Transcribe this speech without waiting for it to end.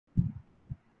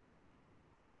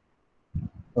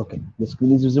Okay, the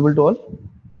screen is visible to all.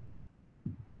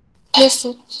 Yes,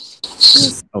 sir.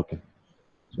 Yes. Okay.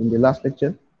 So in the last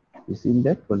lecture, we seen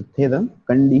that for the theorem,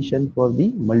 condition for the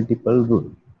multiple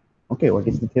rule. Okay, what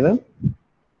is the theorem?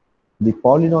 The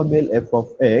polynomial f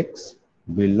of x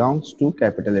belongs to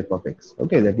capital F of x.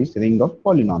 Okay, that is ring of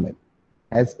polynomial.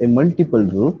 Has a multiple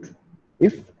root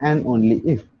if and only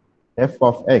if f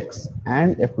of x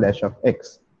and f dash of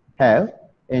x have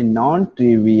a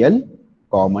non-trivial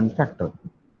common factor.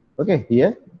 Okay,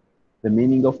 here the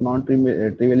meaning of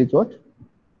non-trivial is what?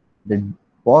 The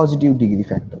positive degree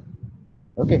factor.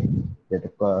 Okay,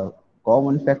 that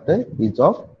common factor is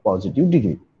of positive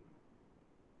degree.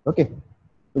 Okay,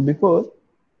 so before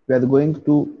we are going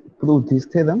to prove this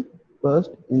theorem,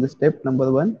 first in the step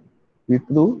number one, we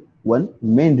prove one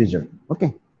main result.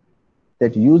 Okay,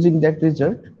 that using that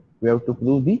result, we have to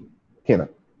prove the theorem.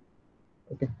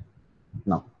 Okay,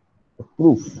 now the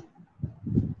proof.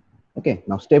 Okay,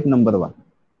 now step number one.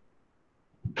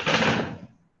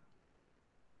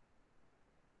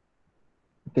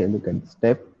 Okay, look at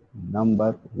step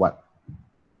number one.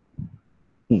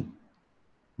 Hmm.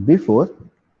 Before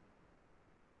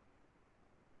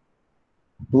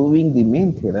proving the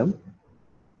main theorem,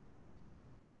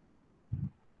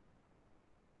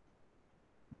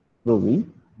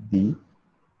 proving the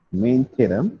main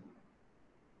theorem,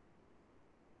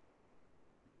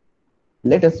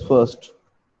 let us first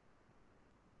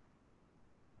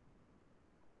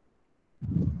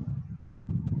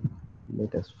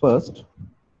let us first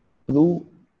prove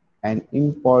an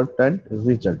important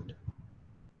result.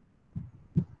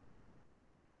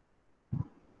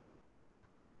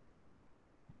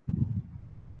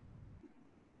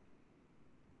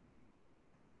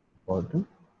 Important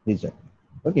result.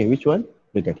 Okay, which one?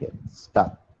 Look at here.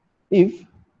 Start. If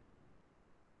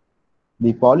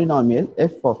the polynomial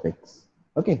f of x,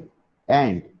 okay,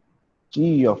 and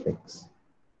g of x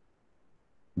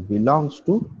belongs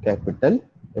to capital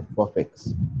F of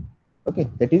x. Okay,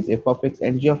 that is f of x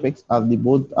and g of x are the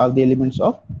both are the elements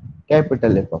of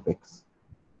capital F of x.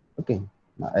 Okay,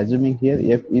 now assuming here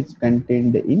f is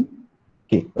contained in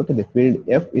k. Okay, the field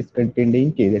f is contained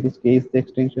in k, that is k is the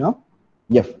extension of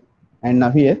f. And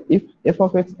now here if f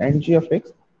of x and g of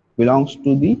x belongs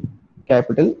to the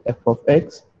capital F of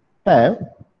x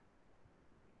have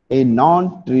a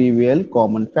non-trivial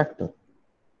common factor.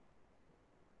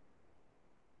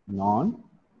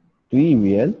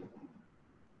 Non-trivial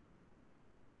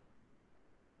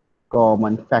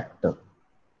common factor.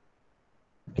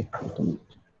 Okay,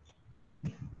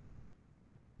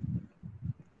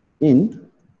 in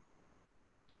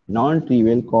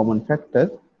non-trivial common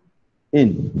factor in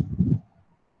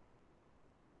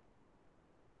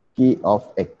k of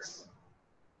x.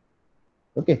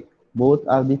 Okay, both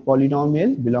are the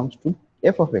polynomial belongs to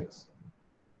f of x.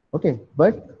 Okay,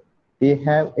 but they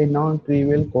have a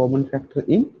non-trivial common factor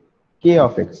in k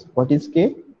of x. What is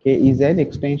k? K is an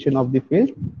extension of the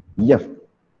field f.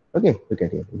 Okay, look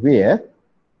at here, where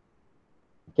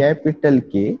capital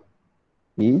K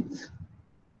is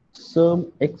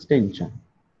some extension,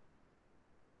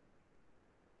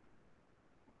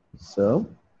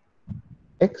 some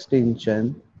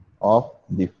extension of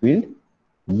the field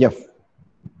f,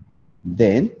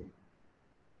 then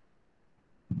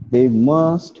they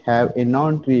must have a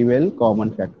non-trivial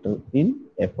common factor in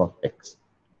f of x.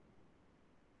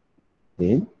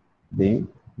 Then they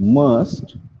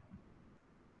must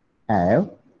have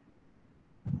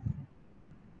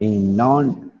a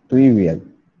non-trivial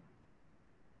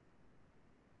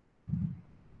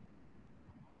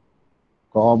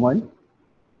common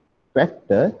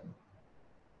factor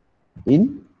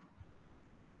in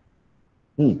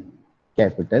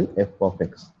capital F of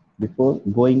x. Before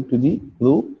going to the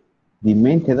proof, the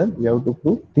main theorem, we have to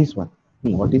prove this one.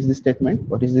 What is the statement?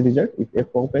 What is the result? If f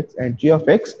of x and g of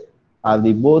x are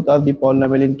the both are the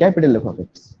polynomial in capital F of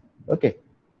x, okay,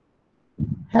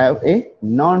 have a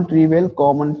non-trivial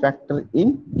common factor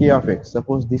in k of x.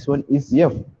 Suppose this one is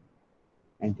f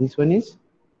and this one is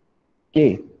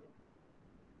k.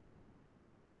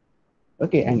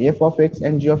 Okay, and f of x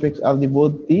and g of x are the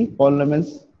both the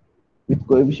polynomials with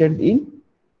coefficient in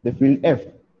the field f.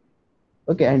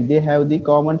 Okay, and they have the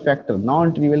common factor,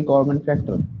 non-trivial common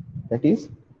factor, that is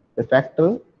the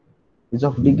factor is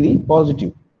of degree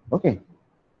positive. Okay,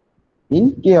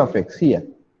 in k of x here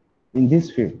in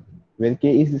this field where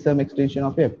k is the some extension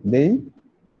of f, then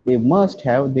they must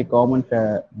have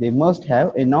the they must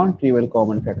have a non-trivial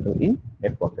common factor in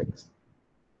f of x.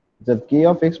 जर k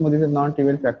of x मध्ये जर non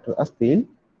trivial factor असतील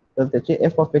तर त्याचे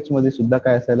f of x मध्ये सुद्धा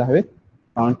काय असायला हवे,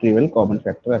 नॉन ट्रिवियल कॉमन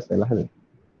फॅक्टर असायला हवे.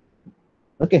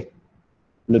 Okay,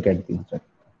 look at the answer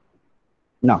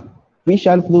now. We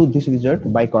shall prove this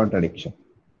result by contradiction.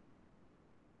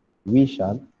 We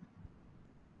shall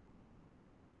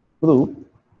prove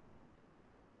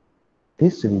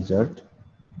this result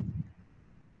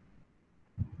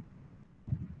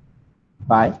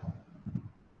by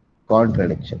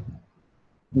contradiction.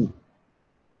 Hmm.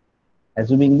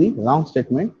 Assuming the wrong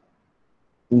statement,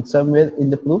 in somewhere in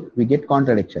the proof we get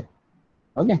contradiction.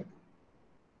 Okay,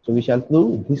 so we shall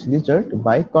prove this result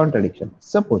by contradiction.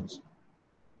 Suppose,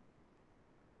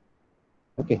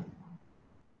 okay,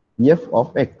 f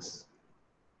of x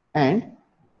and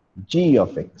g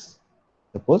of x.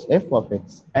 Suppose f of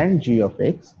x and g of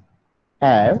x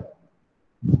have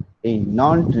a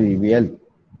non-trivial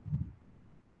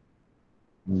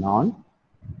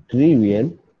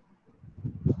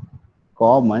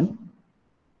common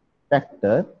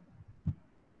factor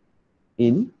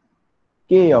in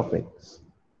k of x.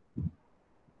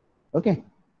 Okay,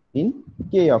 in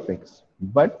k of x,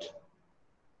 but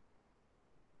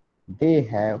they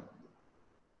have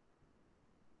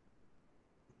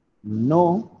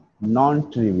no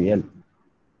non-trivial,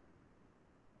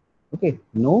 okay,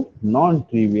 no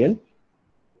non-trivial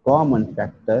common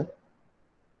factor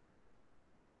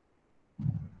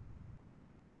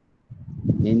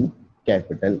in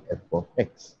capital F of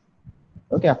x.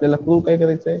 Okay, आपल्याला prove काय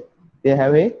करायचं आहे? They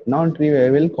have a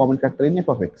non-trivial common factor in f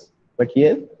of x, but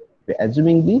here we're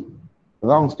assuming the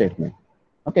wrong statement.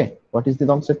 Okay, what is the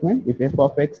wrong statement? If f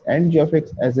of x and g of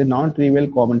x has a non-trivial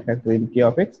common factor in k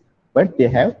of x, but they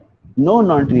have no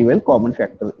non-trivial common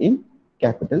factor in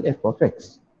capital F of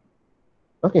x.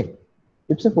 Okay,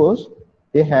 if suppose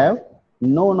they have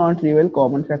no non-trivial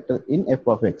common factor in f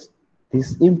of x,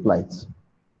 this implies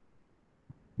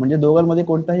म्हणजे दोघांमध्ये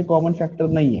कोणताही common factor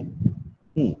नाहीये.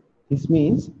 This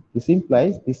means this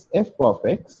implies this f of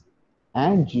x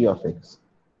and g of x.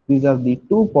 These are the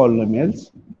two polynomials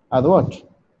are what?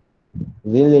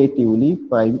 Relatively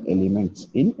prime elements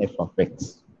in f of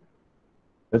x.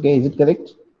 Okay, is it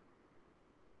correct?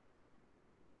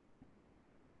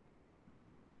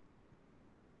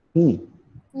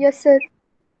 Yes, sir.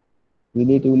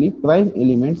 Relatively prime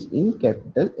elements in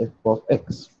capital F of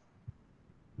x.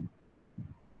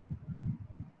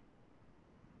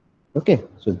 Okay,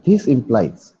 so this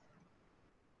implies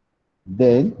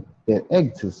then there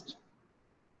exist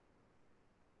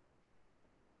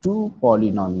two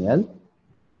polynomial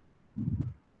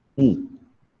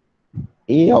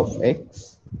a of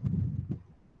x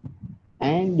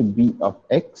and b of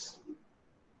x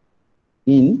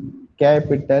in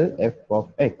capital F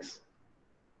of x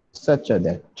such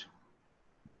that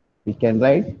we can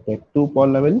write that two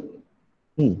polynomial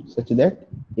such that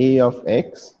a of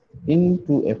x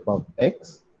into f of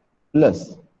x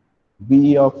plus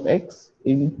b of x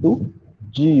into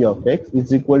g of x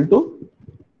is equal to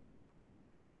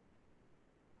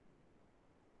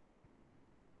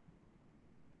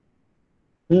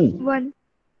 1.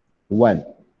 1.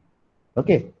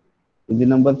 Okay, in the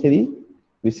number 3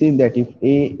 we see that if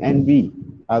a and b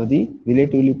are the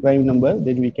relatively prime number,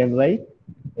 then we can write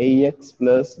ax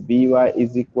plus by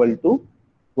is equal to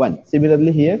 1.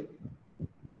 Similarly here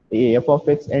f of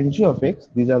x and g of x,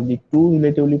 these are the two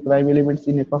relatively prime elements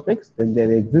in f of x, then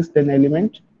there exists an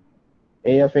element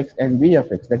a of x and b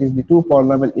of x, that is the two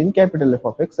polynomial in capital F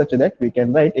of x, such that we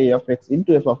can write a of x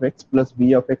into f of x plus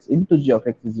b of x into g of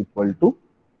x is equal to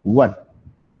 1.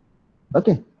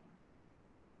 Okay,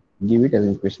 give it as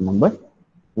equation number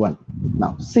 1.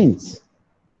 Now since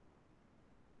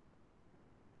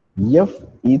f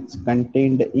is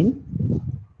contained in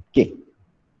k,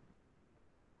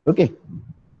 okay,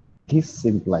 this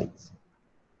implies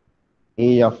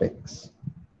a of x,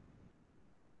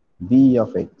 b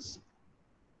of x,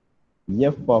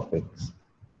 f of x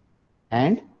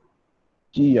and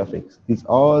g of x, these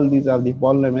are the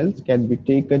polynomials can be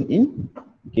taken in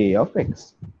k of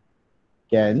x,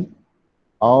 can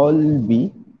all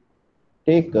be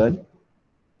taken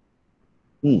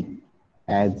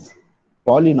as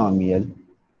polynomial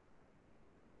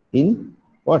in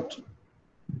what?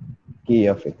 K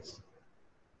of x.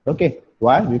 Okay,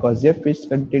 why? Because f is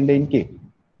contained in k.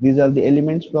 These are the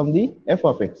elements from the f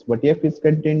of x, but f is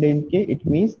contained in k, it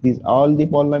means these all the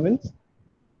polynomials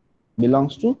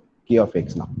belongs to k of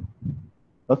x now.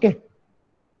 Okay,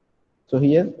 so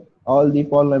here all the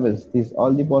polynomials,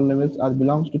 all the polynomials are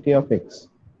belongs to k of x.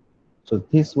 So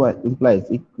this one implies,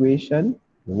 equation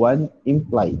 1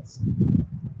 implies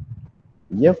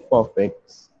f of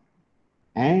x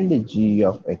and g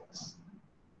of x,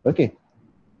 okay,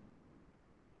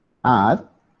 are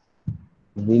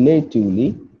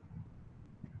relatively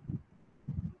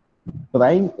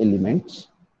prime elements,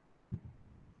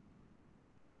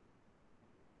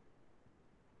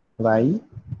 prime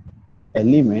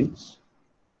elements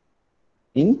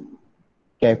in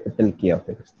capital K of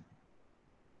x.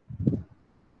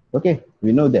 Okay,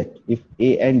 we know that if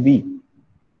A and B,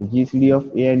 GCD of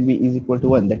A and B is equal to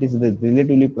 1, that is the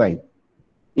relatively prime.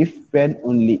 If and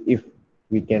only if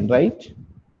we can write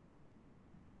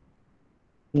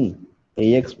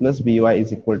ax plus by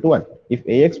is equal to 1. If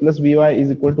ax plus by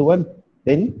is equal to 1,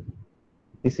 then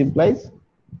this implies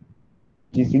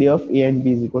GCD of A and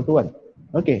B is equal to 1.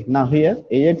 Okay, now here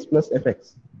ax plus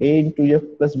fx, a into f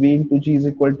plus b into g is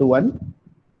equal to 1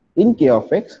 in K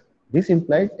of x. This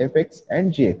implies fx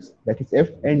and gx, that is f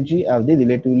and g are the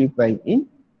relatively prime in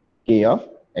K of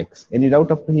x. Any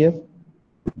doubt up to here?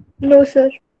 No, sir.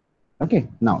 Okay,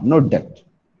 now note that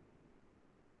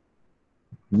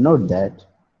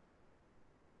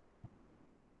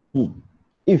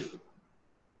if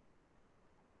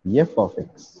f of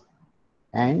x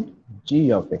and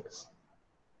g of x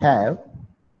have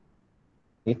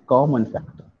a common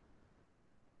factor,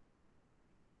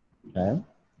 have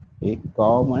a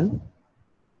common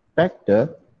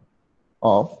factor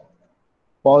of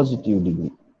positive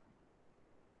degree.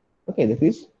 Okay, this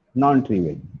is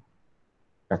non-trivial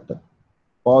factor,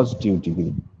 positive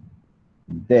degree.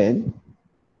 Then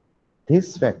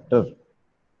this factor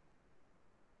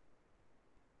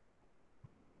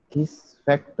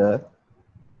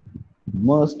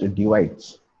must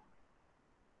divides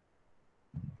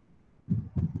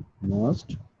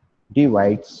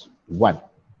 1,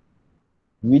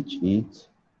 which is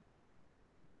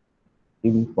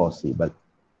impossible.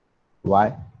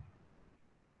 Why?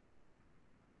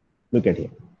 Look at here.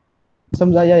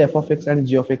 समजा या f of x आणि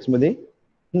g of x मध्ये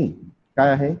काय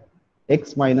आहे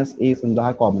x minus a समजा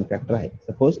हा common factor आहे.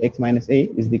 Suppose x minus a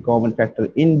is the common factor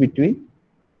in between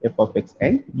f of x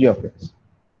and g of x.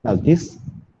 Now this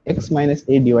x minus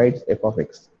a divides f of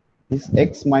x. This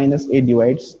x minus a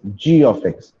divides g of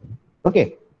x.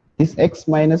 Okay, this x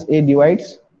minus a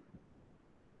divides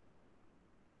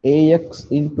ax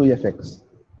into fx.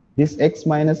 This x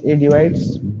minus a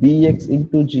divides bx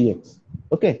into gx.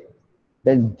 Okay,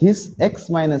 then this x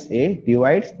minus a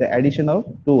divides the addition of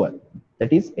 2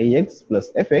 that is ax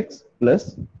plus fx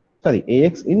plus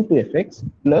ax into fx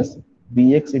plus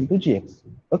bx into gx.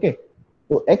 Okay,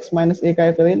 so x minus a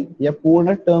काय करेल या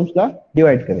पूर्ण terms ला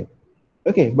divide करेल.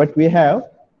 Okay, but we have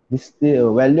this, the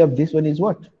value of this one is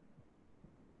what?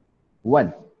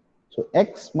 1. So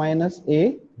x minus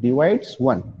a divides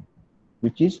 1,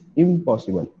 which is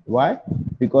impossible. Why?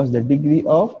 Because the degree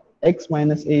of x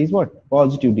minus a is what?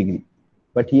 Positive degree.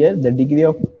 But here the degree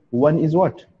of 1 is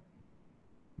what?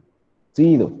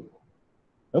 0.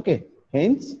 Okay,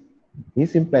 hence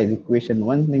this implies equation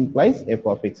 1 implies f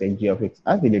of x and g of x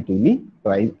are relatively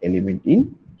prime element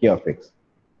in K of x.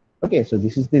 Okay, so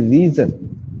this is the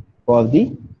reason for this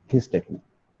statement.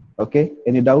 Okay,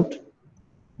 any doubt?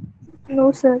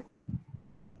 No, sir.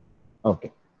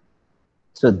 Okay,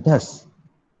 so thus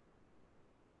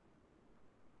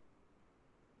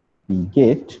we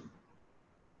get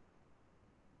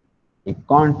a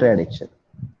contradiction.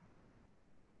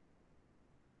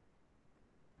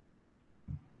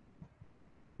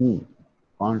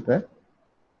 Contradiction.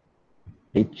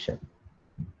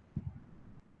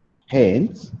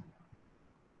 Hence,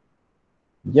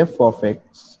 f of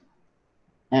x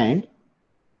and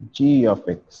g of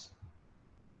x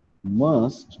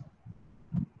must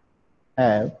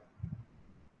have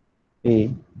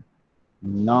a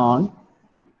non-trivial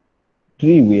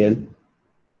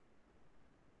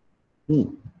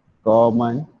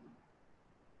common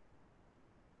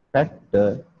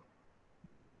factor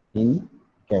in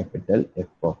capital F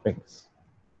of x.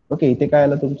 Okay, इथे काय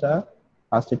आला तुमचा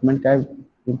हा statement काय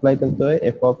imply करतोय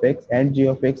f of x and g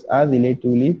of x are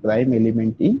relatively prime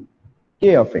element in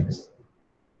K of x.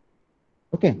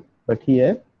 Okay, but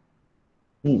here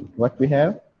what we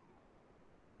have,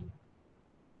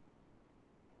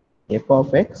 f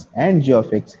of x and g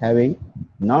of x having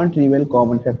non-trivial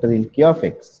common factor in K of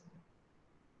x.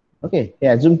 Okay, hey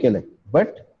assume केलंय, but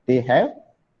they have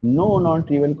no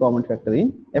non-trivial common factor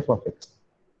in f of x.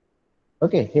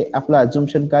 Okay, हे आपलं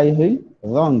assumption काय होईल?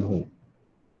 Wrong होईल.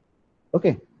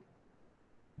 Okay,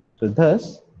 so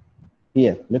thus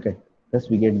here look at, thus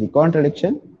we get the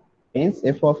contradiction. Hence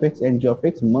f of x and g of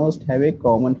x must have a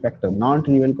common factor,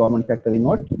 non-trivial common factor in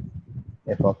what?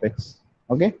 F of x.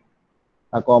 Okay,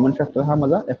 हा common factor हा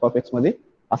माझा f of x मध्ये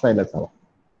असायलाच हवा.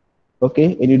 Okay,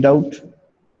 any doubt?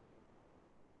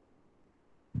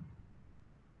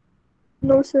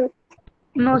 No, sir.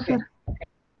 No Okay. Sir.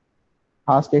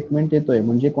 हा statement येतोय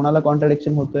म्हणजे कोणाला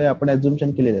कॉन्ट्रडिक्शन होतोय? आपण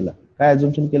अझम्पशन केलेलं. काय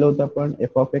अझम्पशन केलं होतं आपण?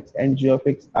 f of x and g of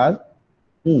x are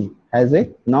has a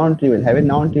non-trivial, have a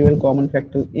non-trivial common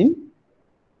factor in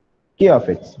k of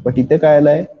x. But इथे काय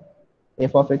आलंय?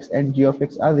 F of x and g of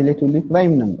x are relatively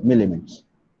prime elements.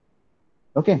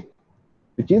 Okay,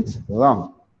 which is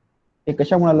wrong. हे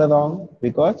कशामुळे आलं wrong?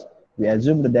 Because we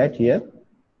assumed that here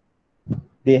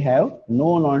they have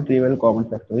no non-trivial common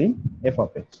factor in f of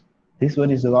x. This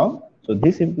one is wrong. So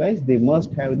this implies they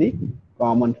must have the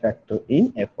common factor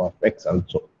in f of x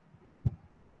also.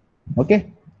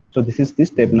 Okay. So this is the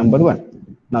step number one.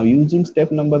 Now using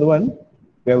step number one,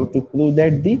 we have to prove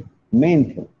that the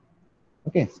main thing.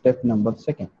 Okay. Step number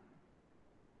second.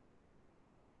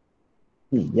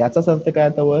 याचाच अर्थ काय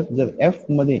आता वर जर f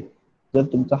मध्ये जर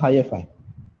तुमचा हा f आहे.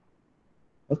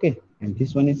 Okay. And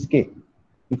this one is k.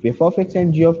 If f of x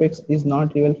and g of x is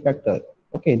non-trivial factor,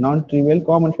 okay, non-trivial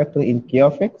common factor in k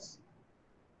of x,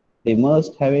 they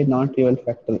must have a non-trivial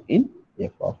factor in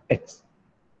f of x.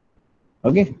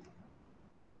 Okay.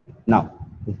 Now,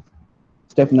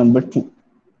 step number two,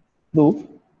 proof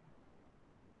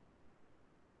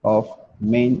of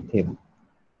main theorem.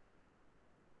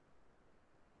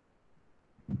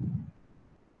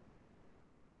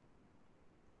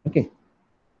 Okay.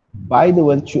 By the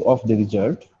virtue of the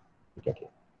result, look at it.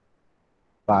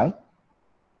 By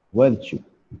virtue,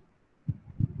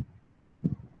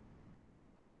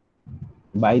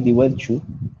 by the virtue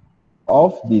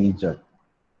of the result.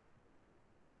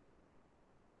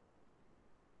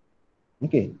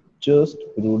 Okay, just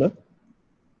proved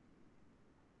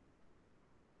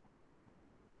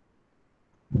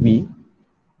we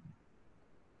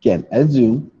can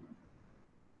assume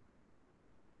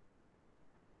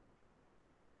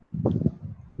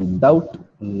without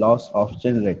loss of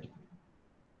generality,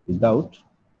 without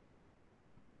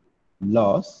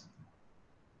loss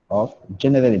of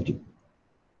generality,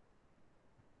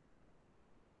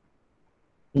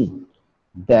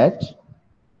 that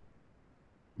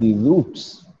the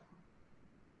roots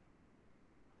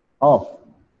of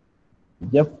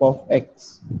f of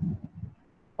x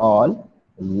all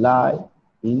lie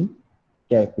in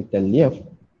capital F.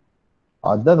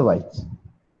 Otherwise,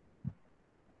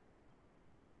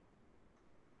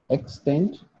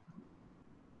 extend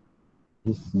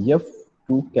this F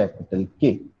to capital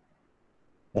K.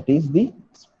 That is the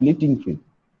splitting field.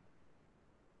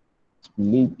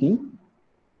 Splitting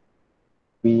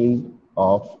field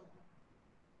of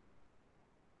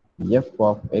f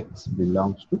of x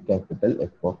belongs to capital F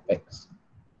of x.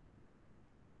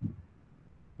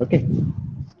 Okay,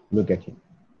 look at it.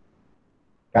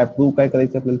 काय prove काय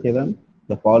करायचं आपल्याला theorem?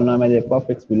 The polynomial f of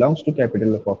x belongs to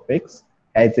capital F of x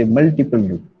has a multiple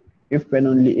root if and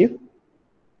only if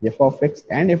f of x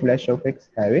and f dash of x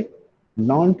have a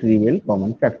non-trivial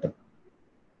common factor.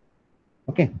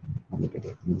 Okay, now look at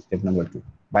it. Step number two.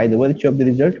 By the virtue of the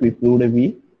result, we proved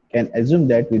we can assume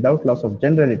that without loss of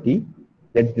generality,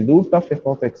 that the root of f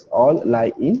of x all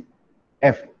lie in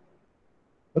f.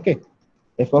 Okay,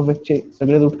 f of x चे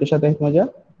सगळे root कशात आहेत माझ्या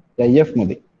त्या f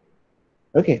मध्ये.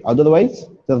 Okay, otherwise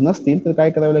जर नसतील तर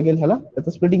काय करावं लागेल ह्याला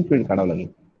त्याचं स्प्लिटिंग फील्ड काढावं लागेल.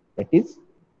 That is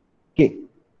k.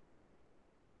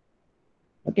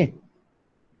 Okay,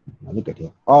 now look at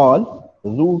here. All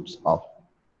roots of,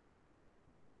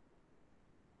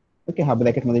 okay, हा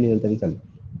ब्रॅकेट मध्ये लिहिलं तरी चालेल.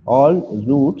 All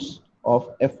roots of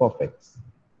f of x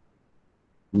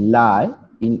lie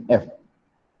in f.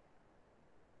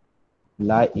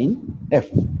 Lie in f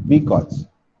because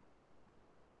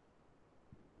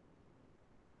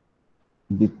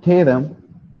the theorem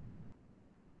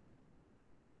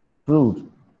proved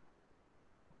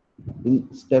in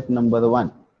step number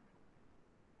one.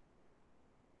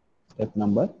 Step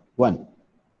number one.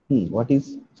 What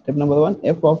is step number one?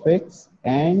 F of x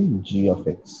and g of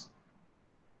x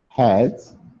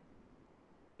has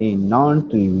a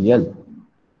non-trivial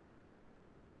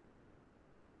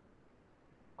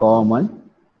common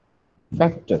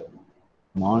factor.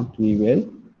 Non-trivial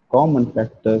common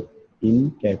factor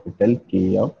in capital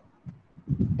K of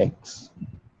x.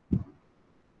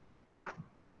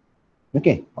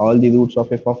 Okay, all the roots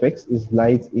of f of x is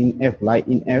lie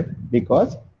in f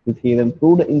because the theorem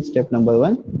proved in step number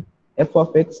one, f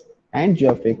of x and g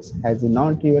of x has a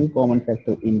non-trivial common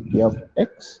factor in K of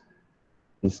x.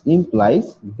 This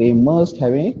implies they must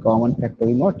have a common factor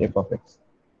in what? F of x.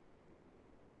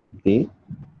 They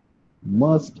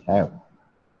must have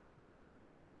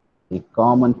a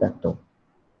common factor.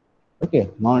 Okay,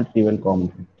 non-trivial common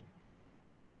factor.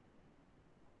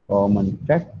 Common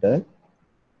factor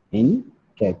in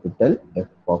capital F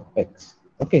of x.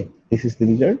 Okay, this is the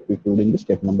result we proved in the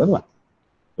step number one.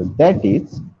 So that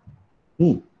is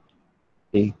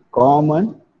a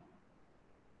common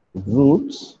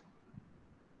roots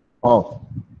of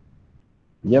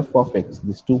f of x,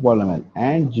 these two polynomial,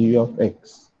 and g of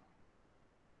x.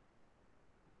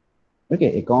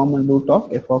 Okay, a common root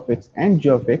of f of x and g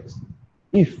of x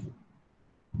if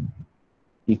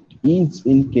it is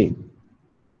in K,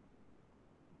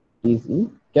 is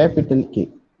in capital K,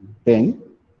 then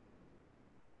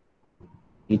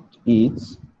it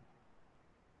is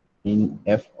in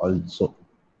F also.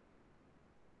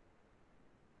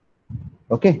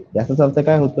 Okay, याचाच अर्थ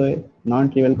काय होतोय? Non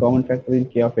trivial common factor in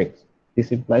K of x.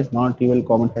 This implies non-trivial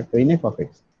common factor in f of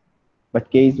x. But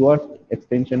K is what?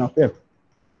 Extension of f.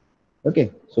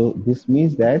 Okay, so this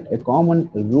means that a common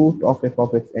root of f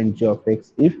of x and g of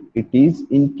x, if it is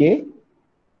in K,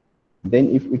 then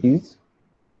if it is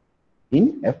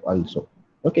in f also.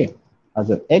 Okay,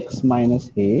 as x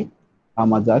minus a हा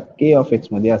माझा k of x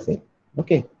मध्ये असेल.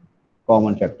 Okay,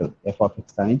 common factor f of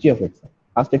x आणि g of x.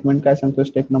 हा statement काय सांगतो?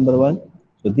 Step number 1.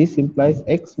 So this implies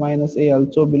x minus a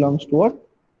also belongs to what?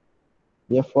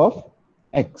 f of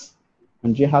x.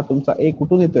 म्हणजे हा तुमचा a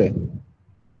कुठून येतोय?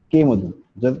 k मधून.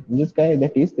 जर म्हणजेच काय?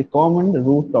 that is the common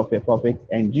root of f of x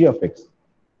and g of x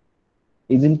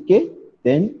is in k,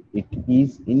 then it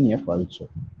is in f also.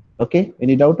 Okay,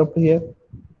 any doubt up to here?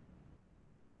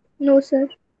 No, sir.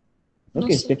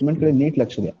 Okay, statement कडे NEET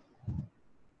लक्ष द्या.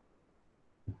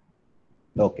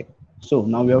 Okay, so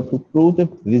now we have to prove the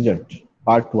result,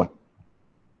 part 1.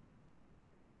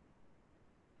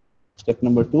 Step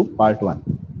number 2, part 1.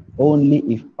 Only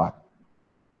if part.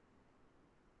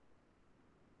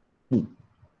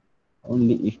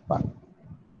 Only if part.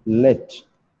 Let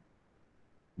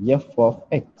f of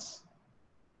x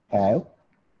have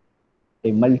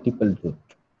a multiple root.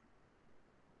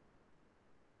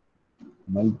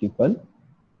 Multiple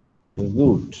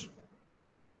root.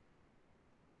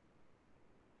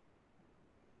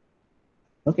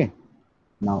 Okay,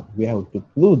 now we have to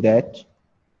prove that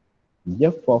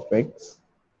f of x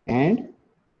and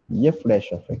f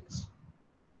dash of x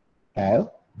have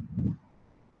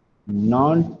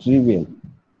non-trivial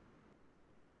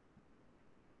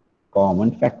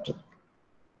common factor.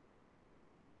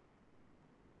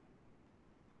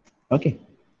 Okay,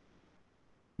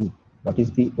 what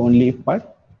is the only if part?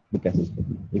 Because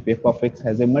if f of x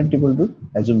has a multiple root,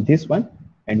 assume this one,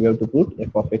 and we have to put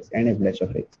f of x and f dash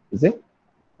of x is a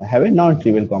have a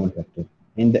non-trivial common factor.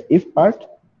 In the if part,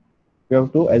 we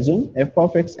have to assume f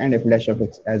of x and f dash of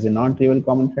x as a non-trivial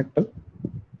common factor.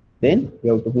 Then we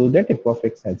have to prove that f of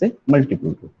x has a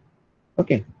multiple root.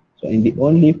 Okay, so in the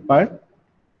only if part,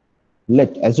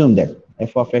 let's assume that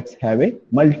f of x have a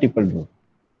multiple root.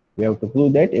 We have to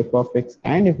prove that f of x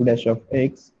and f dash of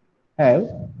x have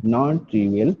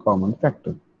non-trivial common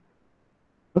factor.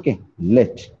 Okay,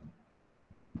 let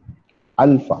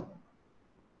alpha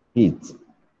is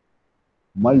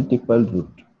multiple root.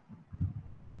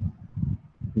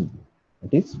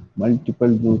 It is multiple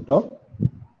root of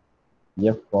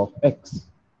f of x.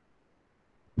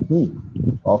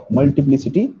 Of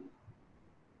multiplicity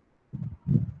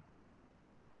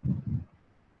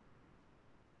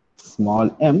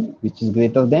small m, which is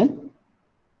greater than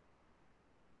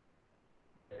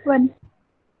 1.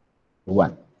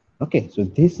 1. Okay, so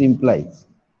this implies,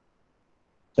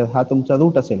 तर हा तुमचा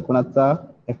root असेल कोणाचा?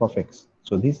 f of x.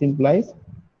 So this implies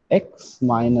x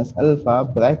minus alpha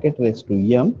bracket raised to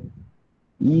m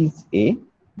is a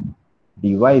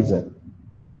divisor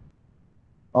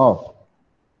of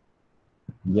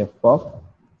f of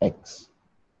x.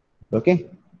 Okay,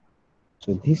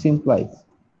 so this implies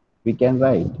we can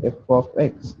write f of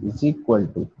x is equal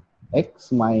to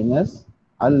x minus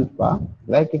alpha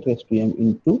bracket raised to m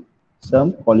into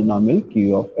some polynomial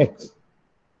q of x.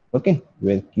 Okay,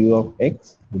 where q of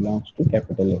x belongs to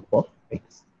capital F of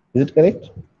x. Is it correct?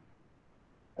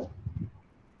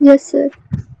 Yes, sir.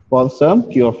 For some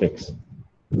q of x.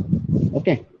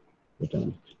 Okay.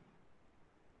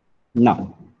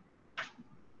 Now,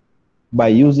 by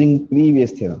using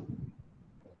previous theorem,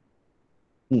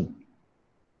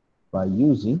 by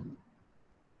using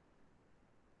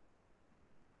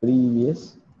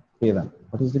previous theorem,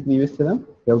 what is the previous theorem?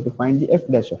 You have to find the f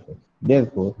dash of x.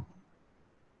 Therefore,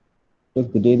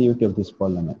 take the derivative of this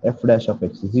polynomial. F dash of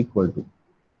x is equal to,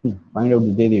 find out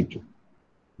the derivative.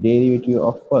 Derivative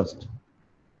of first.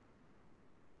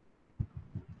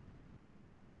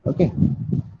 Okay,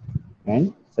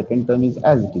 and second term is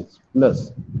as it is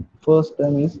plus first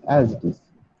term is as it is,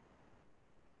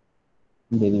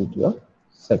 derivative of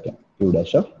second q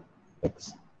dash of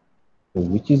x, so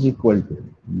which is equal to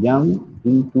m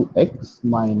into x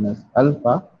minus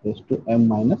alpha raised to m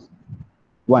minus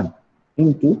 1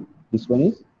 into this one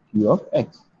is q of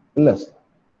x plus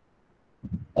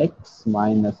x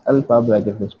minus alpha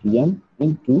bracket raised to m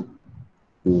into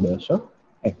q dash of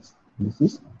x. This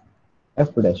is f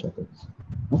dash of x.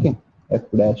 Okay, f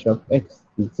dash of x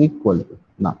is equal to,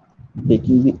 now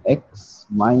taking the x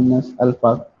minus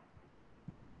alpha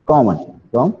common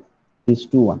from these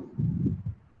two one.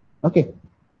 Okay,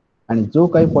 आणि जो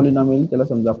काही polynomial त्याला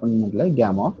समजा आपण म्हटलंय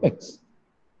gamma of x.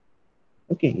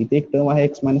 Okay, इथे एक term आहे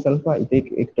एक्स मायनस अल्फा, इथे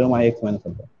एक टर्म आहे x minus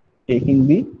alpha. Taking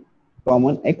the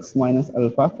common x minus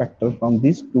alpha factor from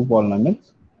these two polynomials,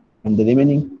 and the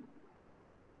remaining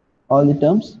all the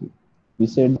terms we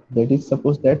said that is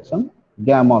suppose that some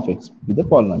gamma of x be the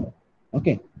polynomial.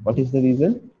 Okay, what is the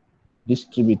reason?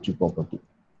 Distributive property.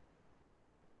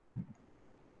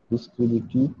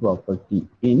 Distributive property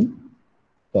in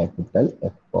capital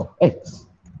F of x.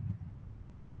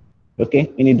 Okay,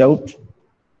 any doubt?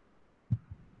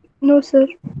 No, sir.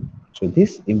 So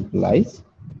this implies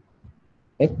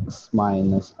x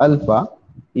minus alpha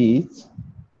is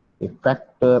a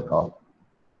factor of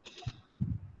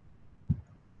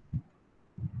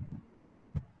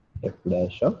f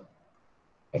dash of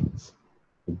x.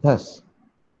 Thus,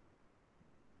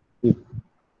 if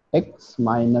x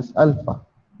minus alpha,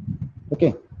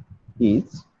 okay,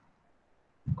 is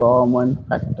common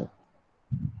factor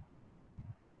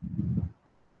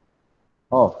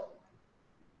of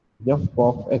f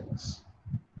of x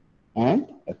and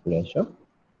f dash of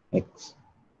x.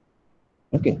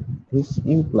 Okay, this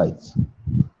implies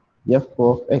f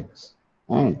of x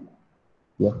and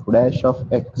f dash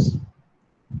of x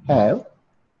have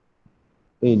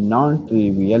a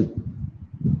non-trivial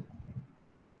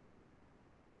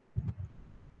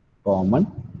common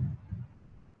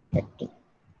factor.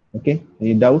 Okay,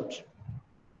 any doubt?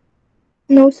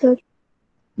 No, sir.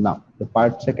 Now, the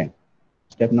part second.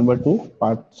 Step number 2,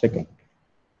 part second.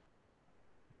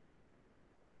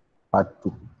 Part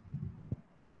 2.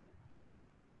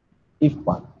 If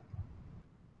part.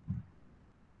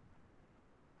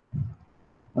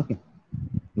 Okay.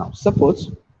 Now,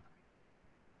 suppose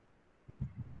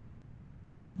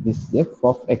this f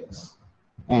of x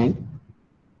and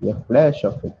f dash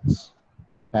of x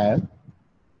have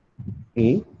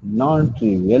a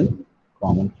non-trivial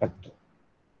common factor.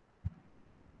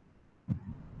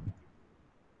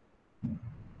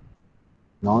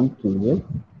 Non-trivial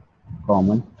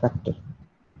common factor.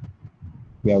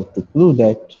 We have to prove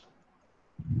that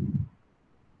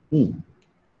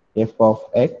f of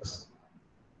x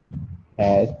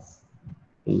has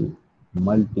a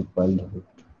multiple root.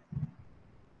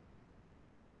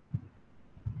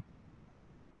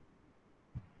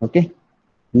 Okay,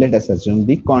 let us assume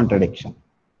the contradiction.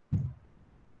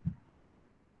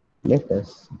 Let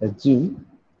us assume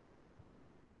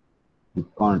the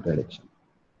contradiction.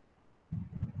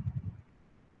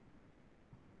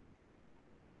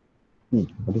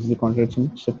 What is the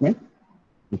contradiction statement?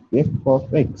 If f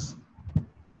of x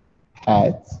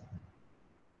has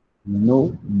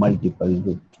no multiple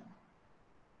root.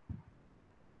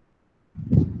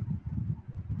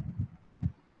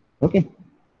 Okay,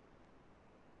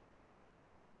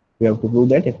 we have to prove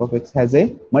that f of x has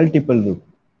a multiple root.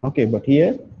 Okay, but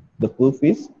here the proof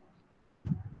is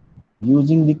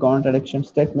using the contradiction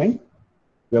statement.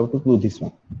 We have to prove this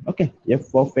one. Okay,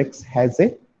 f of x has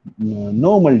a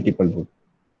no multiple root.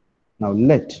 Now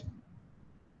let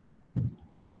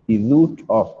the root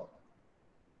of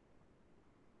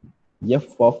f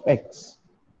of x,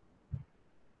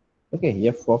 okay,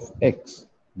 f of x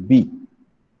be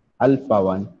alpha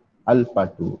 1,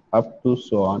 alpha 2, up to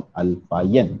so on alpha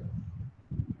n.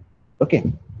 Okay,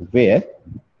 where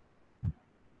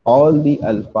all the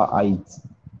alpha i's,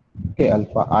 okay,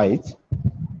 alpha i's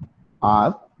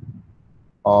are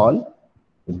all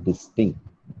distinct.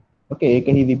 Okay,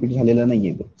 एकही repeat झालेला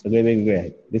नाहीये, सगळे वेगवेगळे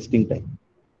आहेत, distinct आहे.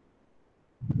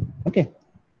 Okay,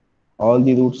 all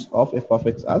the roots of f of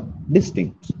x are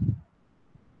distinct.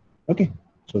 Okay,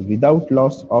 so without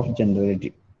loss of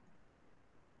generality,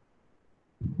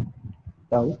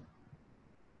 without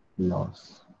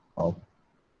loss of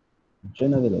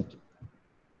generality,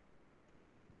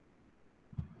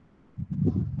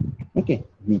 okay,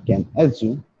 we can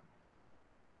assume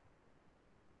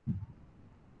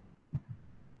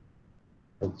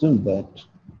that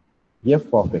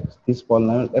f of x, this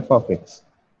polynomial f of x,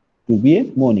 to be a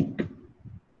monic.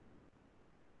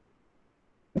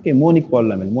 Okay, monic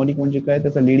polynomial. Monic म्हणजे काय,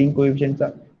 त्याचा leading कोएफिशिएंटचा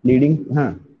leading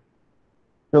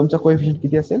टर्मचा coefficient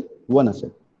किती असेल, 1 असेल.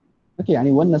 Okay,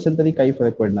 आणि 1 नसेल तरी काही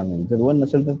फरक पडणार नाही. जर 1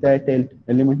 नसेल तर त्या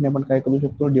एलिमेंटने आपण काय करू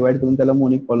शकतो, डिवाइड करून त्याला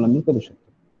मोनिक पॉलिनॉमियल करू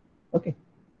शकतो. Okay,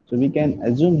 so we can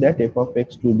assume that f of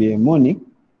x to be a monic,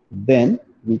 then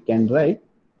we can write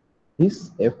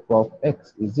this f of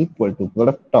x is equal to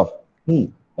product of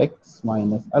x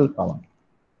minus alpha 1,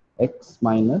 x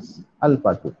minus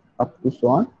alpha 2, up to so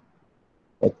on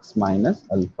x minus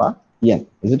alpha n.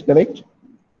 Is it correct?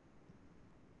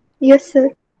 Yes, sir.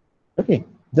 Okay.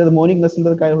 जर monic नसेल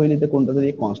तर काय होईल, इथे कोणता तरी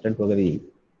एक constant वगैरे येईल.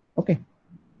 ओके.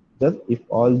 जर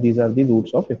if all these are the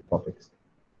roots of F of x.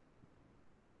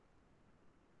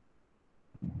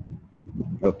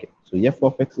 Okay, so f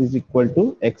of x is equal to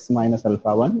x minus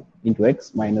alpha 1 into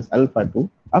x minus alpha 2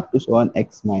 up to so on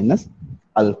x minus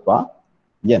alpha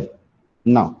n.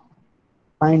 Now,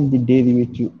 find the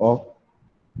derivative of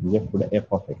f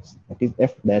of x, that is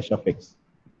f dash of x.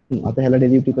 आता ह्याला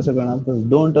derivative कसं करणार, तर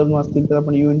दोन term असतील तर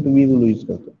आपण u into v rule use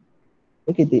करतो.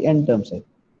 ओके, ते n टर्म्स आहेत.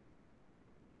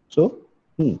 सो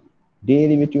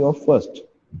derivative of first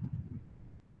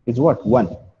is what,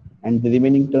 1, and the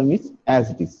remaining term is as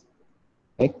it is,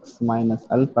 x minus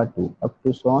alpha 2 up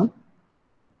to so on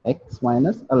x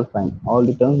minus alpha n. All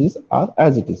the terms are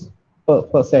as it is.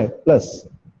 Per set plus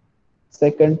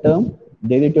second term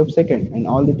derivative of second, and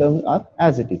all the terms are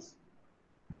as it is.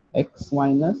 X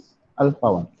minus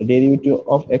alpha 1. The derivative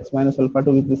of x minus alpha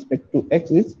 2 with respect to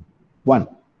x is 1.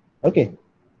 Okay.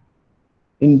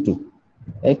 Into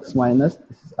x minus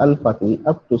alpha 2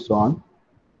 up to so on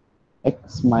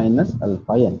x minus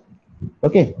alpha n.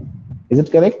 Okay. Is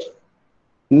it correct?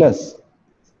 Plus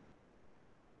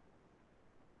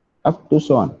up to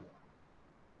so on.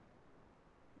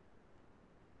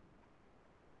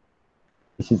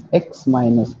 This is x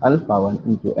minus alpha 1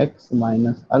 into x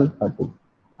minus alpha 2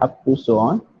 up to so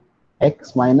on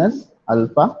x minus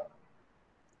alpha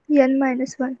N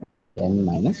minus 1. n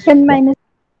minus N 1. minus.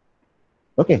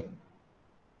 Okay.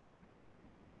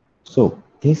 So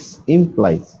this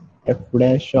implies f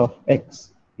dash of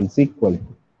x is equal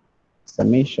to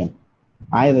summation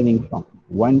I running from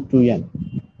 1 to n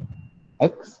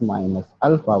x minus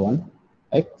alpha 1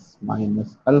 x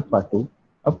minus alpha 2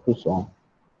 up to so on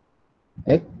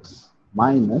x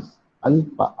minus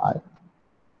alpha I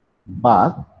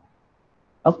bar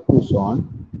up to so on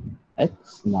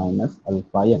x minus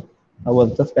alpha n. I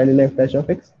was just adding f dash of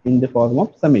x in the form of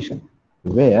summation,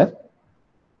 where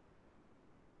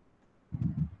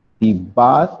the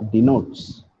bar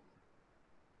denotes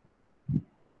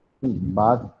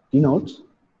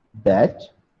that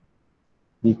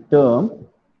the term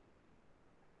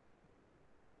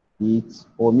is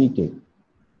omitted.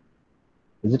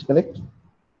 Is it correct?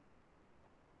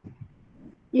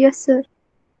 Yes, sir.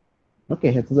 Okay.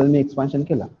 ह्याचं जर मी expansion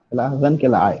केला, त्याला run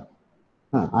केला आय,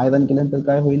 I run केल्यानंतर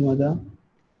काय होईल माझा,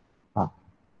 हा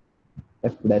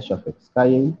एफ डॅश ऑफ एक्स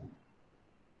काय येईल,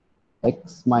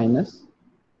 एक्स मायनस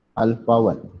अल्फा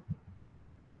 1.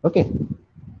 ओके.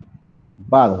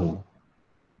 बार होईल.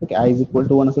 Okay. I is equal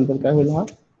to 1 असेल तर काय होईल, हा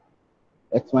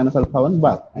x minus alpha 1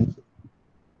 bar and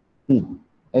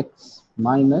x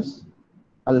minus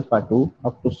alpha 2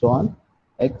 up to so on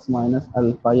x minus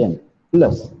alpha n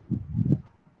plus.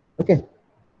 Okay.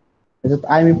 त्याच्यात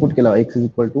आय me put केला, x is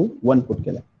equal to 1 put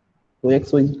केला, तो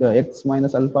एक्स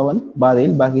मायनस अल्फा 1 बार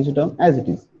येईल, बाकीची term as it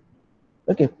is.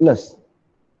 Okay. Plus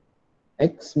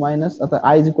x minus, आता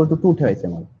I is equal to 2 ठेवायचं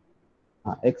आहे मला,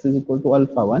 हा x is equal to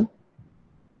alpha 1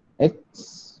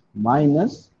 x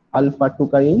minus alpha 2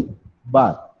 काय येईल,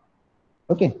 बार.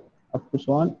 Okay. up to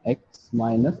so on x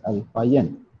minus alpha n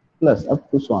plus up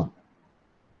to so on.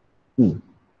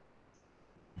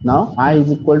 Now I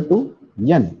is equal to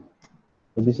n.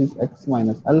 So this is x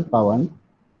minus alpha 1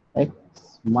 x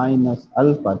minus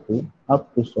alpha 2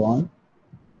 up to so on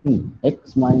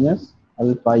x minus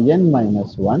alpha n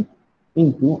minus 1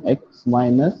 into x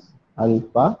minus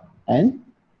alpha n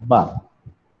bar.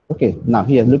 Okay, now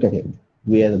here look at it,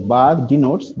 where bar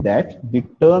denotes that the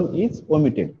term is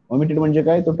omitted. Omitted म्हणजे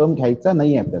काय, तो term घ्यायचा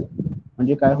नाही आपल्याला,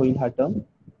 म्हणजे काय होईल, हा टर्म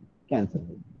कॅन्सल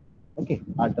होईल. ओके.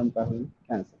 हा टर्म काय होईल,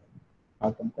 कॅन्सल. हा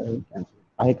टर्म काय होईल, कॅन्सल.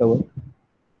 आहे का वर?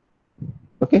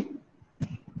 Okay.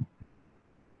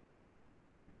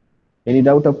 Any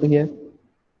doubt up to here?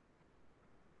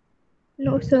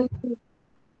 No, sir.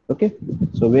 Okay.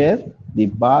 So where the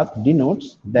bar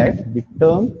denotes that the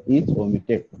term is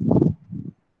omitted.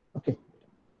 Okay.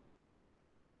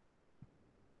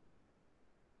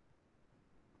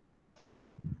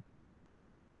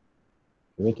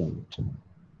 Wait a minute.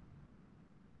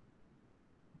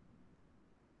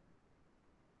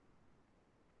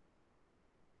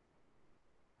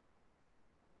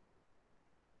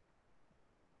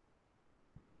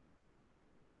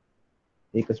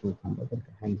 एकच मिनिट थांबा बरं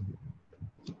का, hang झालं.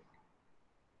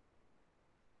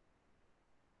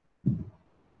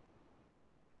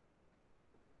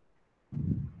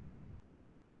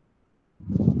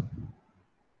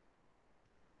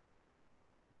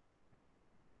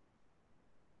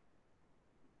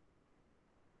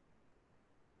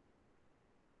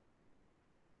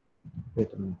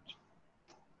 Wait a minute.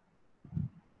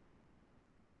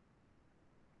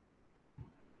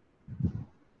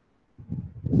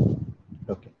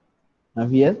 Now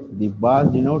here the bar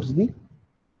denotes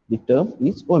the term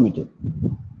is omitted.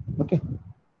 Okay.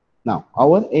 Now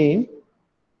our aim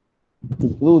to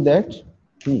prove that,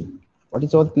 what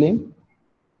is our claim?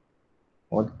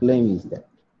 Our claim is that,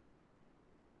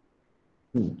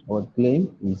 our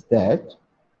claim is that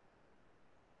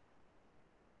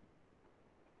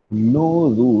no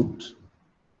root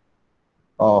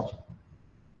of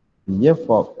f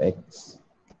of x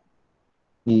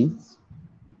is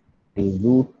a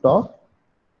root of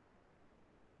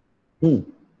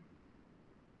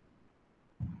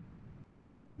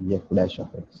f dash of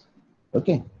x.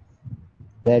 Okay,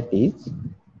 that is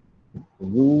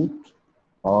root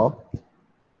of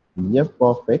f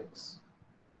of x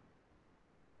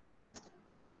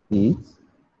is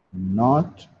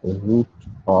not root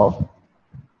of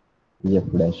f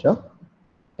dash of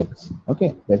x.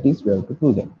 Okay, that is we have to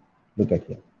prove that. Look at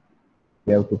here.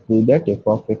 We have to prove that f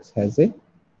of x has a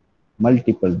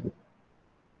multiple root.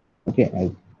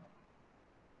 Okay,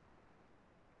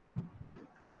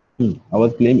 our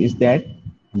claim is that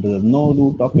the no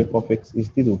root of f of x is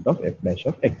the root of f dash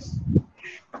of x.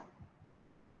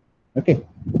 Okay,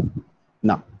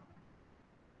 now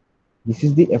this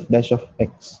is the f dash of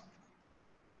x.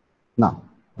 Now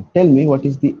tell me what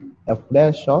is the f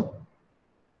dash of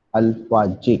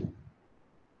alpha j.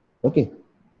 Okay,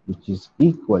 which is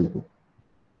equal to,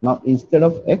 now instead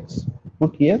of x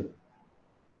put here,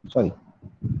 sorry,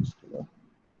 instead of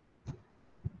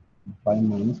 5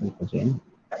 minus alpha j,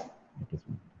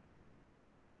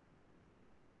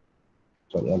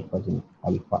 sorry, alpha j,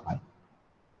 alpha I.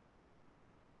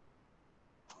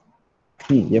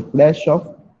 F dash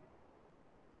of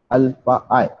alpha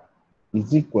I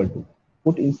is equal to,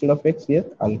 put instead of x here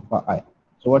alpha I.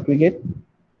 So what we get?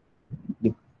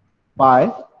 The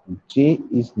pi j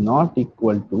is not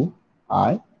equal to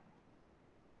I,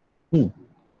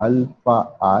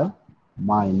 alpha I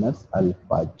minus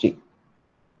alpha j.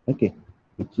 Okay,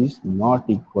 which is not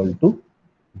equal to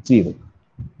 0.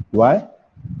 Why?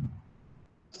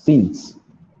 Since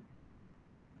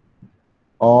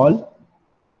all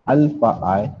alpha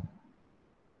I,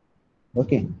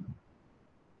 okay,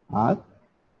 are,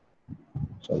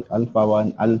 sorry, alpha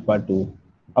 1, alpha 2,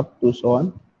 up to so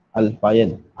on, alpha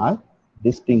n are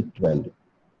distinct value.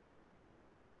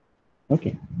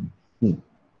 Okay.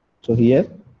 So here,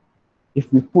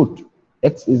 if we put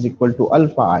x is equal to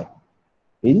alpha I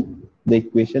in the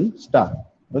equation star,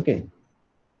 okay,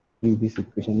 in this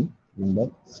equation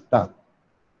number star,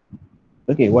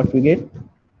 okay, what we get?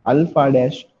 Alpha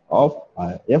dash of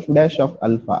f dash of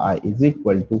alpha I is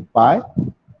equal to pi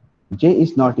j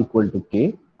is not equal to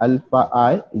k alpha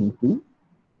I into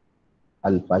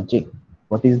alpha j.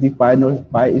 What is the pi?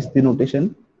 Pi is the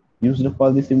notation used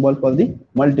for the symbol for the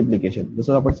multiplication.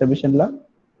 जसं आपण summation ला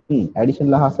addition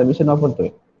ला हा summation वापरतोय,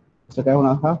 तसं काय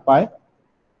होणार, हा पाय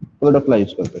product ला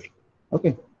use करतोय.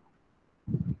 Okay,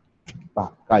 पहा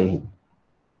काय आहे,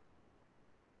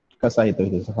 कसा येतोय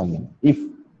त्याचं सांगेन. If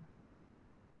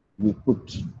we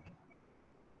put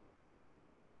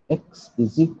x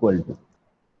is equal to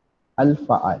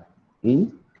alpha I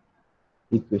in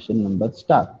equation number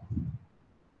star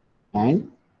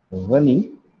and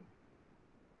running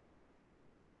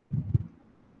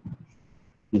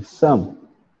the sum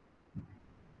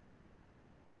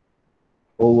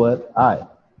over I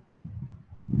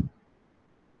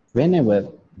whenever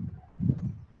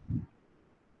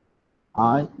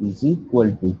I is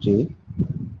equal to j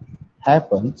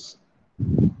happens,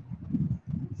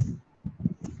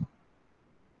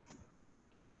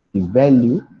 the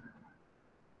value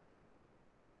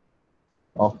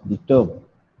of the term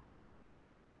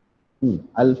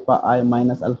alpha I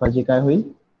minus alpha j काय होईल?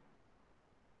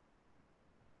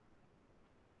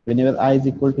 Whenever I is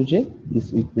equal to j,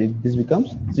 this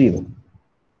becomes 0.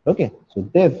 Okay, so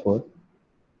therefore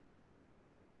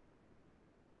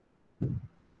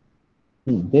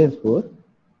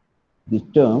the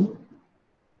term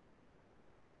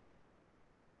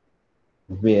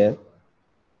where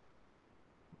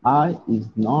I is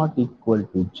not equal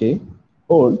to j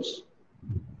holds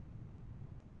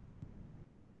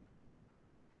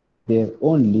there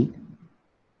only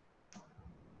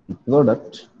the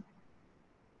product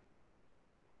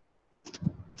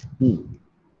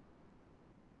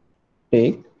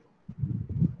take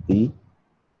the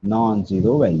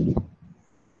non-zero value.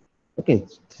 Okay,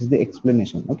 this is the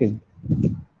explanation. Okay,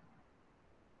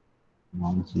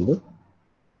 non-zero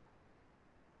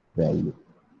value.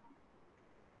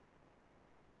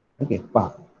 Okay,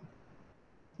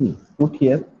 put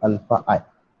here alpha I.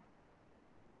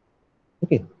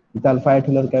 Okay, with alpha I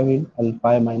ठेवल्यावर काय होईल? Alpha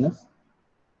I minus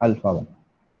alpha 1.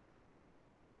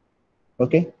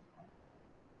 Okay,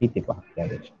 इथे पहा त्या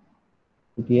रेषा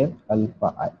किती आहे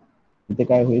alpha आय. इथे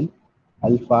काय होईल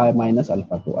alpha I minus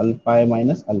alpha two, alpha I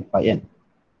minus alpha N.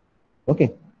 Okay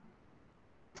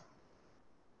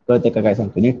कळते का काय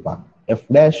सांगतो नीट पहा. F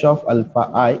dash of alpha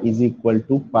I is equal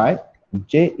to pi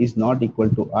J is not equal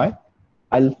to I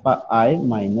alpha I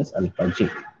minus alpha J.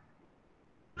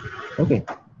 Okay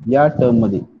या term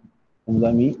मध्ये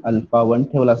समजा मी alpha one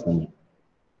ठेवलाच नाही.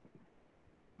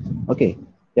 Okay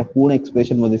त्या पूर्ण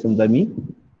एक्सप्रेशन मध्ये समजा मी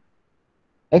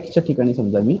एक्सच्या ठिकाणी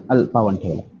समजा मी अल्फा वन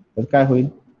ठेवला तर काय होईल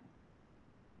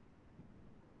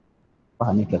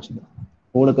पहा नीट लक्ष द्या.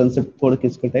 थोडं कन्सेप्ट थोडं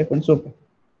किचकट आहे पण सोपं.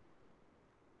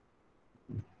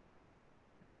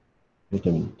 Wait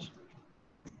a minute.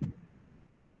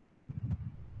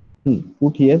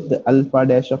 Put here the alpha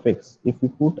dash of x. If we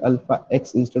put alpha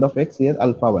x instead of x, here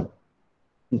alpha 1.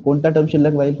 कोणता टर्म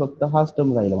शिल्लक राहील फक्त हाच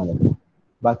टर्म राहील माझ्याकडे.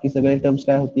 बाकी सगळे टर्म्स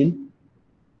काय होतील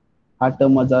हा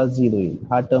टर्म माझा 0 येईल,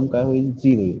 हा टर्म काय होईल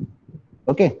 0 येईल.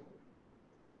 ओके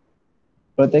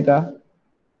कळते का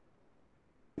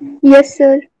Yes,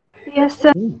 sir.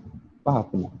 पहा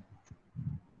पुन्हा.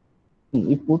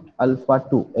 If put alpha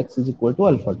 2 x is equal to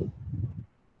alpha 2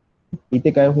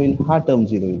 इथे काय होईल हा टर्म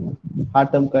 0 येईल, हा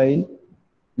टर्म काय येईल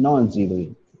नॉन 0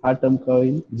 येईल, हा टर्म काय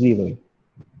होईल 0 येईल.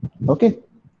 Okay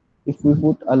if we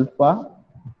put alpha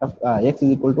x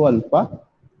is equal to alpha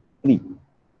 3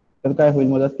 तर काय होईल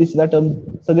माझा तिसरा टर्म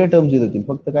सगळे टर्म 0 होतील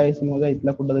फक्त काय माझा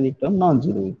इथला कुठला तरी एक टर्म नॉन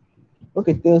 0 होईल.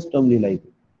 ओके तेच टर्म लिहिला इथे.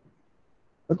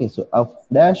 Okay so f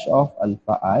dash of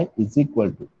alpha I is equal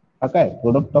to हा काय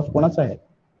प्रोडक्ट ऑफ कोणाचा आहे.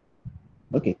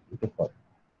 ओके इथे for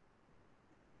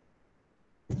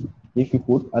if you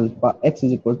put alpha x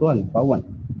is equal to alpha 1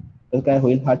 तर काय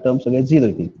होईल हा टर्म सगळे 0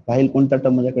 येतील. राहील कोणता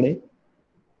टर्म माझ्याकडे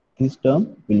this term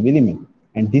will be remain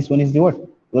and this one is the what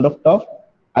product of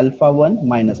alpha 1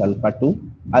 minus alpha 2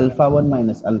 alpha 1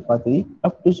 minus alpha 3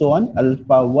 up to so on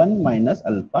alpha 1 minus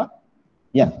alpha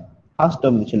n हाच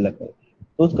term शिल्लक आहे.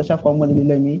 तोच कशा फॉर्म मध्ये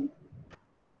लिहिलाय मी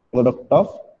product of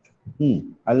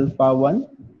alpha 1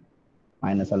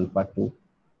 minus alpha 2.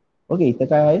 Okay इथं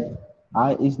काय आहे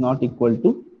I is not equal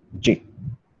to J.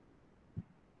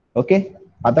 Okay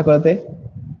आता कळते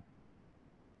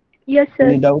Yes, sir.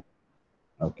 Any doubt.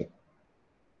 Okay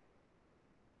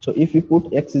so if we put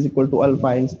x is equal to alpha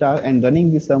I star and running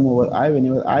the sum over I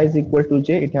whenever I is equal to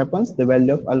j it happens the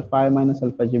value of alpha I minus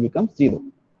alpha j becomes 0.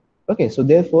 Okay so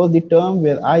therefore the term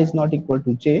where I is not equal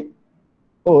to j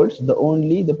holds the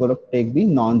only the product take the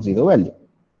non-zero value.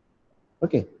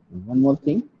 Okay one more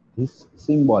thing this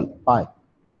symbol pi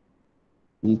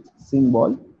is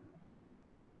symbol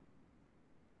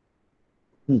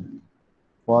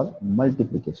for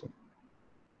multiplication.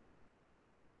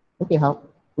 Okay हा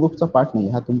प्रूफचा part नाही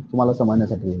हा तुम्हाला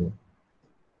समजण्यासाठी आहे.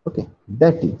 Okay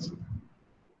that is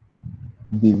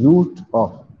the root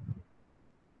of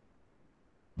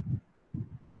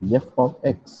f of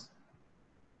x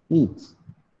is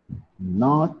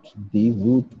not the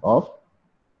root of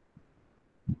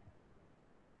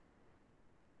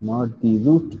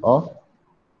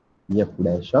f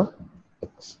dash of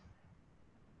x.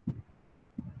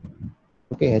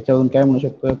 Okay ह्याच्यावरून काय म्हणू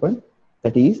शकतो आपण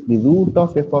that is the root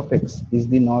of f of x is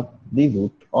the not the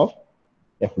root of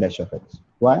f dash of x.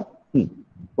 Why?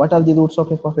 What are the roots of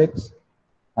f of x?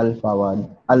 Alpha 1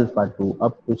 alpha 2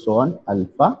 up to so on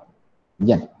alpha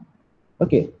n.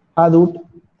 Okay हा root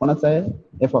कोणाचा आहे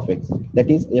f of x that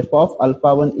is f of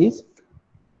alpha 1 is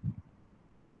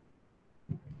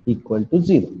equal to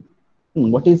 0.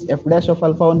 What is f dash of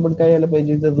alpha 1 पण काय यायला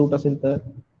पाहिजे जर root असेल तर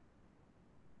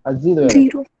हा 0 यायला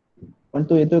 0. पण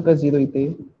तो येतोय का 0 इथे.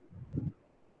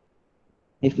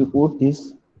 if you put this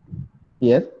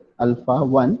here alpha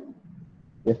 1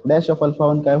 f dash of alpha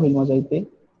 1 काय होईल माझा इथे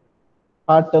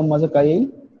हा टर्म माझा काय येईल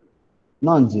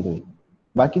नॉन 0 येईल.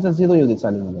 बाकीचा 0 येऊ दे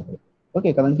चालेल माझ्याकडे.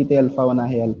 ओके कारण की ते अल्फा 1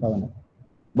 आहे अल्फा 1 आहे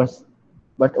बस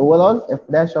but overall f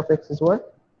dash of x is what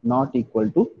not equal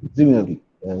to similarly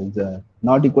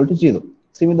not equal to 0.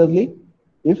 Similarly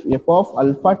if f of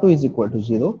alpha 2 is equal to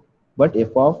 0 but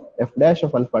f dash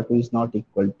of alpha 2 is not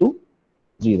equal to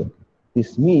 0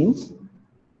 this means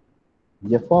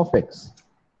f of x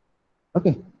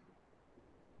okay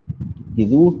the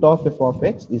root of f of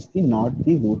x is the not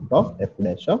the root of f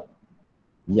dash of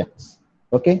x.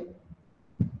 Okay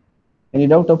any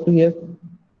doubt up to here.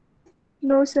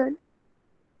 No, sir.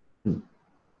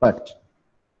 But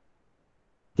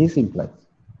this implies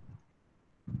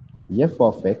f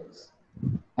of x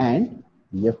and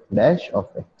f dash of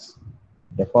x,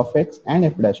 f of x and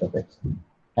f dash of x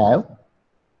have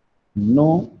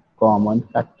no common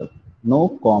factor, no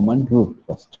common root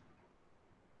first.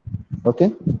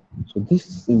 Okay, so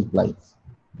this implies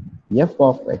f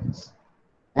of x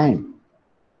and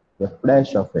f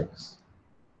dash of x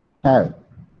have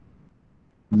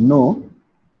no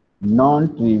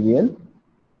non-trivial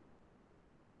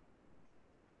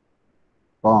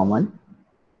common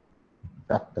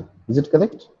factor. Is it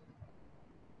correct?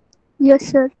 Yes,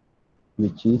 sir.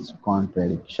 Which is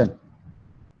contradiction.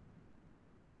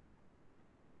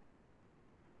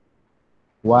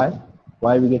 Why?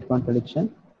 Why we get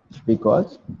contradiction?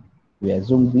 Because we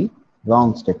assume the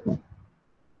wrong statement.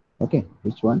 Okay,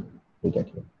 which one we get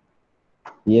here?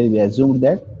 Here we assumed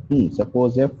that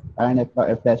suppose f and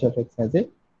f dash of x has a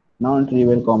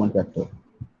non-trivial common factor.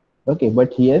 Okay,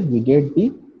 but here we get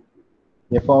the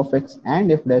f of x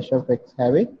and f dash of x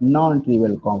have a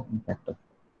non-trivial common factor.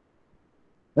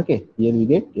 Okay, here we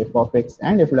get f of x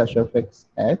and f dash of x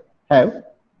have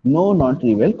no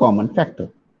non-trivial common factor.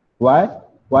 Why?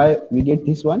 Why we get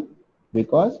this one?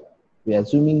 Because we are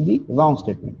assuming the wrong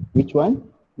statement. Which one?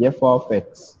 F of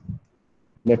x.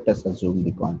 Let us assume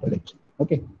the contradiction.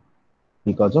 Okay,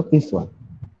 because of this one,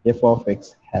 f of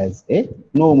x has a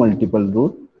no multiple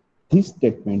root. This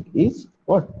statement is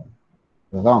what?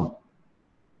 Wrong.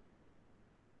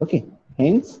 Okay,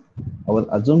 hence our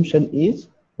assumption is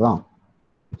wrong,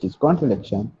 which is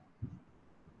contradiction.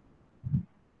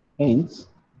 Hence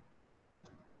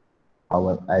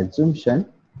our assumption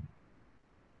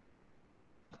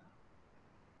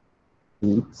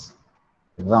is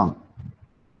wrong.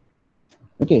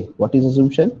 Okay, what is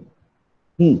assumption?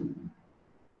 Hmm.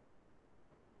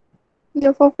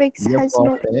 F of x F has of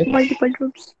no x multiple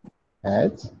roots.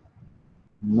 has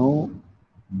no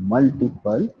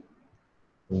multiple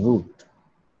root.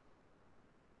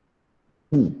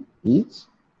 Is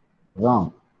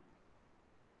wrong.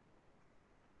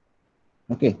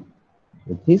 Okay,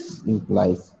 so this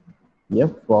implies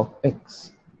f of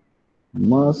x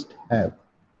must have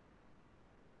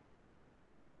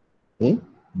a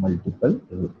multiple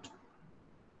root.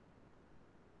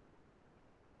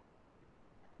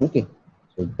 Okay,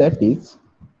 so that is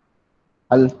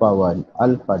alpha 1,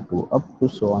 alpha 2, up to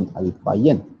so on alpha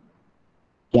n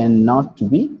cannot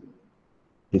be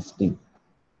distinct.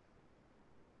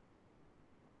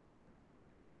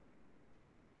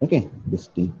 Okay,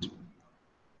 distinct.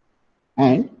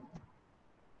 And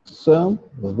some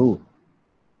root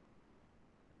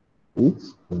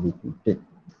is repeated.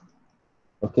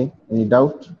 Okay, any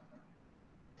doubt?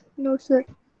 No, sir.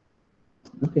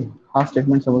 Okay, हा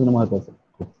statement समजणं महत्वाचं आहे.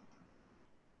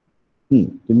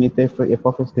 तुम्ही ते f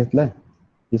of x घेतलाय.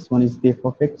 This one is the f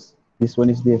of x. This one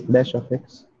is the f dash of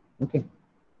x. Okay.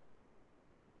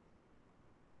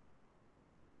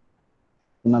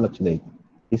 पुन्हा लक्ष द्यायचं.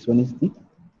 This one is the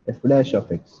f dash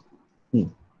of x.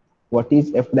 What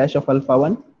is f dash of alpha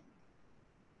 1?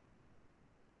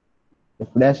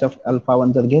 f dash of alpha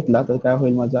 1 जर घेतला तर काय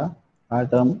होईल माझा? हा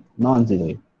टर्म नॉन झिरो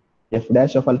होईल. f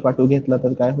dash of alpha 2 घेतला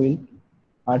तर काय होईल?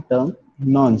 हा टर्म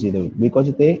नॉन झिरो होईल. बिकॉज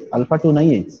इथे अल्फा 2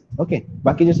 नाहीयेच. ओके,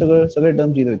 बाकीचे सगळे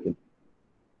टर्म झिरो येतील.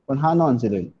 पण हा नॉन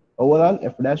झिरो येईल. Overall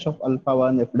f dash of alpha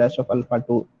 1, f dash of alpha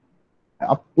 2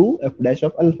 up to f dash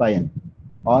of alpha n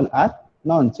all are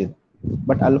non-zero,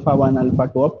 but alpha 1, alpha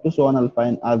 2 up to so on alpha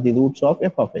n are the roots of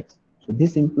f of x. So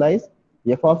this implies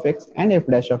f of x and f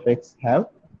dash of x have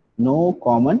no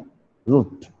common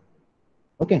root.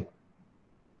 Okay,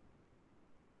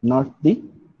 not the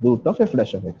root of f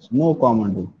dash of x, no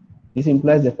common root. This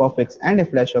implies f of x and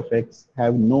f dash of x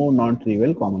have no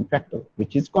non-trivial common factor,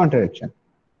 which is contradiction.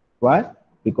 Why?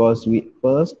 Because we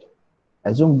first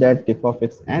assume that f of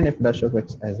x and f dash of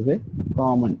x has a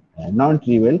common,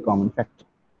 non-trivial common factor.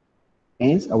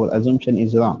 Hence, our assumption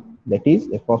is wrong. That is,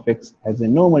 f of x has a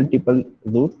no multiple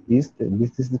root. This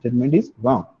statement is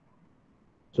wrong.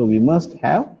 So we must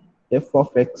have f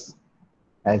of x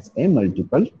as a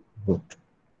multiple root.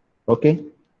 Okay.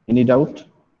 Any doubt?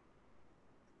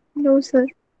 No, sir.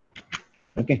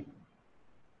 Okay.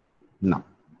 Now,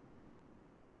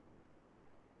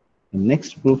 the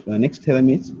next proof, next theorem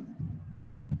is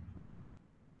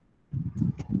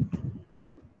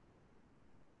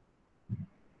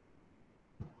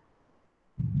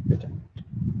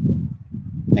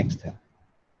next theorem.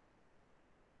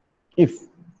 If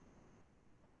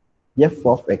f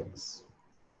of x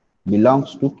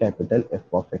belongs to capital F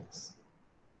of x,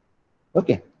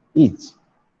 okay, is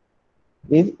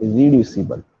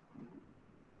irreducible,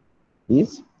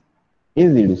 is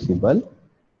irreducible,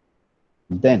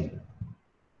 then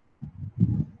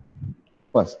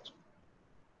first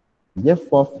f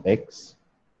of x,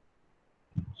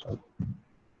 sorry,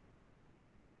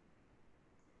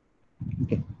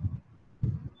 okay,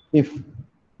 if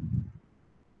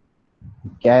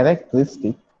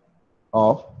characteristic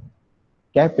of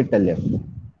capital F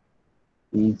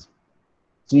is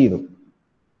 0,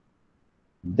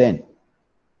 then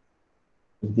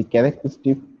if the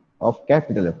characteristic of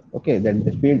capital F, okay, that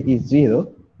the field is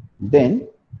 0, then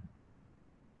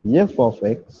f of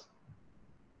x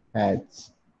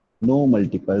has no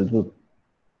multiple root,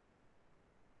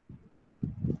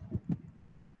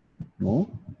 no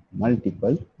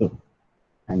multiple root.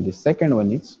 And the second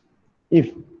one is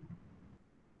if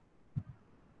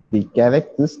the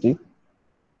characteristic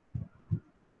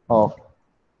of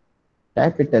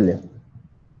capital F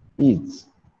is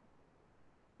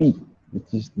p,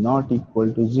 which is not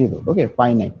equal to 0, okay,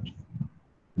 finite,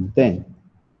 then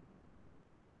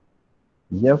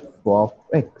f of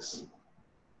x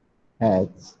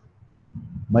has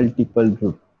multiple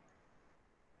root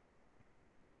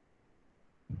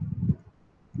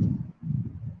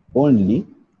only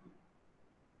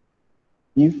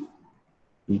if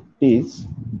it is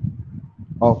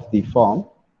of the form,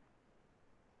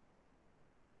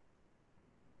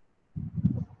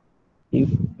 if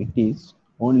it is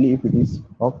only if it is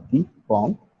of the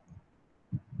form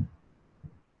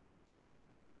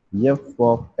f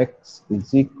of x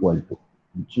is equal to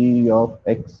g of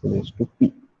x raised to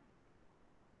p,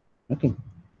 okay,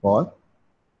 for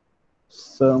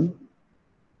some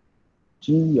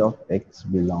g of x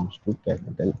belongs to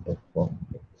capital F of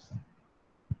x.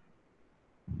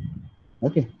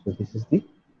 Okay, so this is the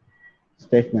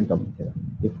statement of the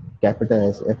theorem. If capital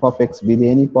S f of x be the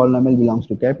any polynomial belongs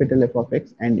to capital F of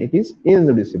x and it is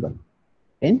irreducible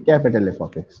in capital F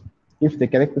of x. If the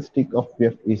characteristic of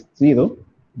f is 0,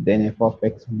 then f of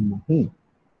x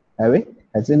have a,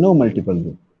 has a no multiple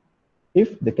root.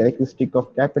 If the characteristic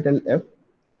of capital F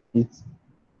is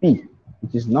p,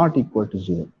 which is not equal to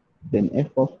 0, then f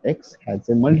of x has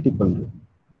a multiple root.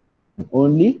 And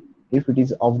only if it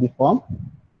is of the form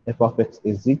f of x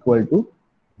is equal to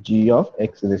g of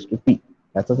x raised to p.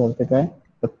 याचाच अर्थ काय,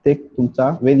 प्रत्येक तुमचा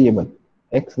variable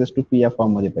x raised to p या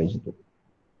form मध्ये पाहिजे तो.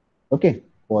 Okay,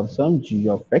 for some g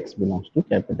of x belongs to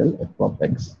capital F of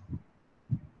x.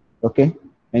 Okay,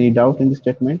 any doubt in the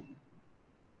statement?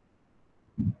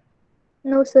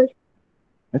 No, sir.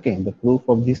 Okay, the proof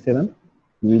of this theorem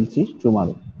we will see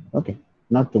tomorrow. Okay,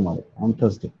 not tomorrow, on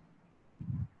Thursday.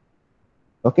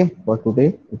 Okay, for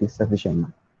today it is sufficient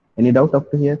now. Any doubt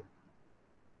up to here?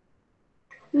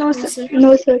 No, No, sir. sir.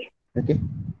 No, sir. Okay,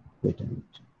 wait a minute.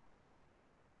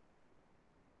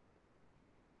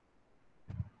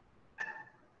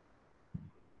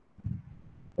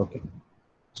 Okay,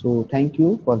 so thank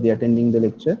you for the attending the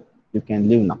lecture. You can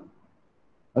leave now.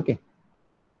 Okay,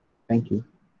 thank you.